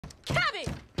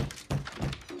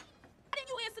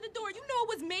You know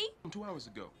it was me. 2 hours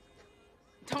ago.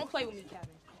 Don't play with me, Kevin.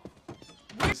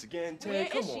 This again, Terry.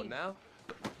 Come on now.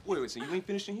 Wait, so you ain't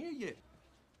finished in here yet?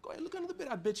 Go ahead, look under the bed.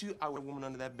 I bet you I would a woman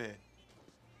under that bed.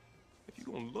 If you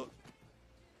gonna look.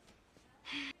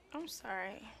 I'm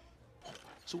sorry.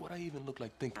 So what I even look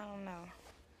like thinking? I don't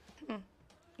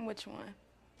know. Which one?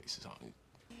 This is all. You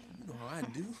know how I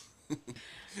do.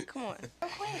 Come on. Oh,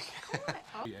 wait, come on.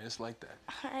 Oh. Yeah, it's like that.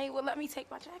 All right, well, let me take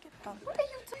my jacket off. What are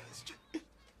you doing?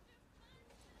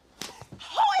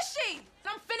 Who is she?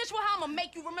 I'm finished with how I'm gonna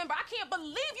make you remember. I can't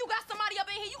believe you got somebody up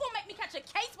in here. You gonna make me catch a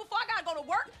case before I gotta go to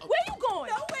work? Where you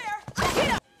going? Nowhere.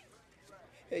 Get up.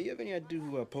 Hey, you ever any idea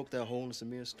who poked that hole in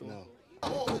Samir's store? No.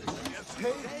 Oh,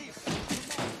 hey.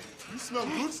 You smell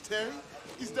good, Terry.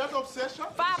 Is that obsession?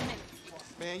 5 minutes.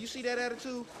 Man, you see that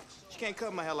attitude? She can't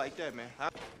cut my hair like that, man.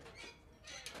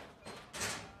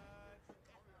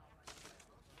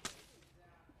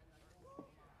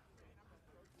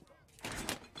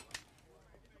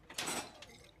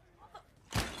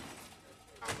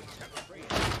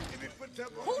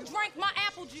 Who drank my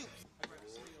apple juice?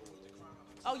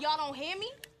 Oh, y'all don't hear me?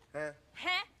 Huh?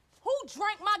 Huh? Who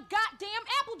drank my goddamn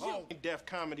apple juice? Oh, Def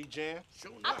Comedy Jam.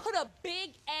 I put a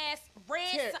big ass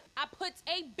red I put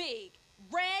a big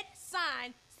red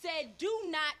sign said do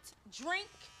not drink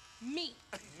me.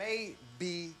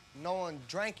 Maybe no one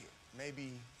drank it.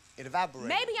 Maybe it evaporated.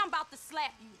 Maybe I'm about to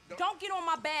slap you. Don't get on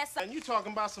my bad side. And you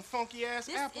talking about some funky ass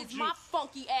apple juice. This is my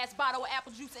funky ass bottle of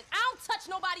apple juice, and I don't touch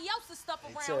nobody else's stuff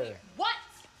around here. What?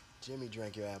 Jimmy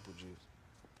drank your apple juice.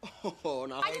 Oh,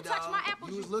 no. How you touch my apple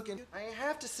juice? You was looking. I ain't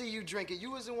have to see you drink it.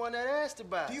 You was the one that asked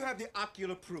about it. Do you have the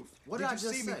ocular proof? What did I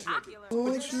just say? Ocular.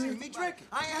 Did you see me drink it?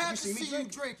 I ain't have to see you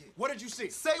drink it. What did you see?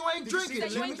 Say you ain't drinking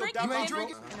it. Say you ain't drinking it. You ain't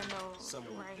drinking it? In the nose,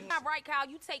 right here. Not right, Kyle.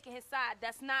 You taking his side.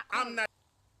 That's not cool. I'm not.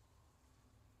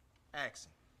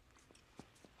 Accent.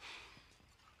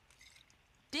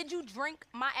 Did you drink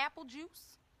my apple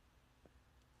juice?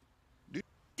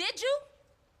 Did you?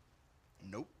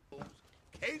 Nope.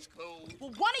 Case closed.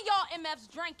 Well, one of y'all MFs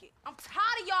drank it. I'm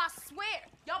tired of y'all, I swear.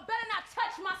 Y'all better not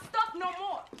touch my stuff no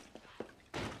more.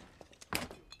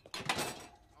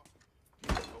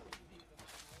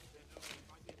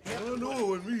 I don't know it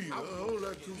was me. I don't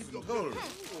like to color.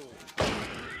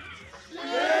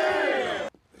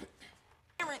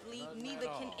 Apparently, neither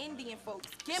can Indian folks.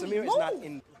 Give me Samir is move. not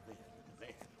in.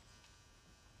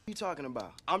 What are you talking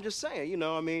about? I'm just saying, you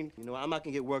know, I mean, I'm not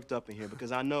gonna get worked up in here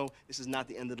because I know this is not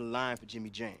the end of the line for Jimmy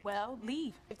James. Well,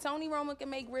 leave. If Tony Roman can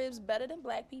make ribs better than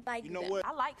black people, You know what?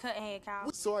 I like cutting hair,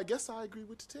 Kyle. So I guess I agree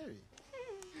with Terry.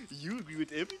 You agree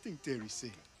with everything Terry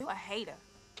said. You a hater.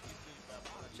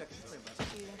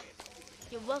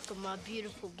 You're welcome, my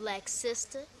beautiful black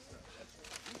sister.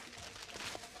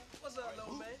 What's up,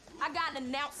 little man? I got an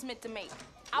announcement to make.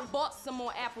 I bought some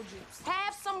more apple juice.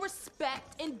 Have some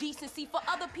respect and decency for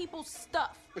other people's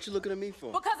stuff. What you looking at me for?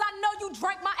 Because I know you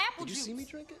drank my apple juice. Did you see me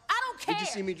drink it? I don't care. Did you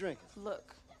see me drink it?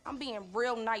 Look, I'm being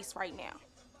real nice right now.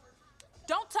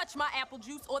 Don't touch my apple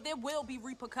juice or there will be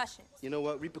repercussions. You know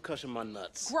what? Repercussion my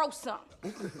nuts. Grow some.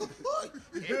 You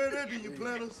heard that, did you,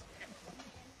 planners?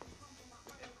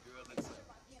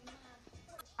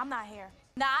 I'm not here.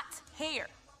 Not here.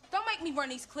 Don't make me run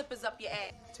these clippers up your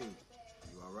ass. T,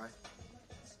 you all right?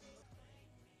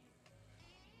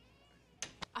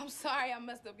 I'm sorry I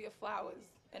messed up your flowers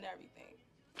and everything.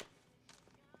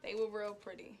 They were real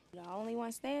pretty. The only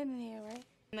one standing here, right?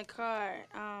 In the card,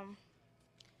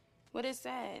 what it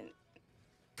said?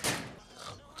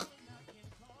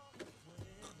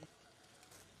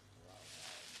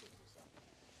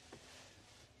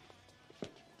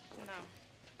 No.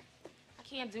 I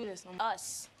can't do this no more.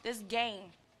 Us. This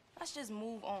game. Let's just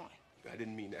move on. I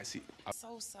didn't mean that. See,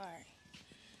 So sorry.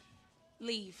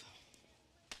 Leave.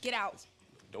 Get out.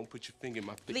 don't put your finger in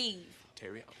my face. Leave.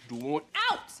 Terry, I do want.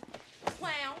 Out!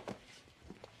 Clown.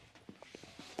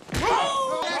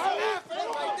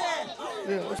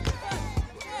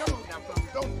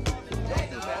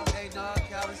 Hey, dog,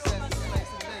 Calvin said this place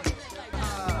is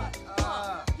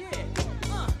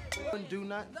big. Do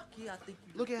not.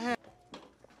 Look at him.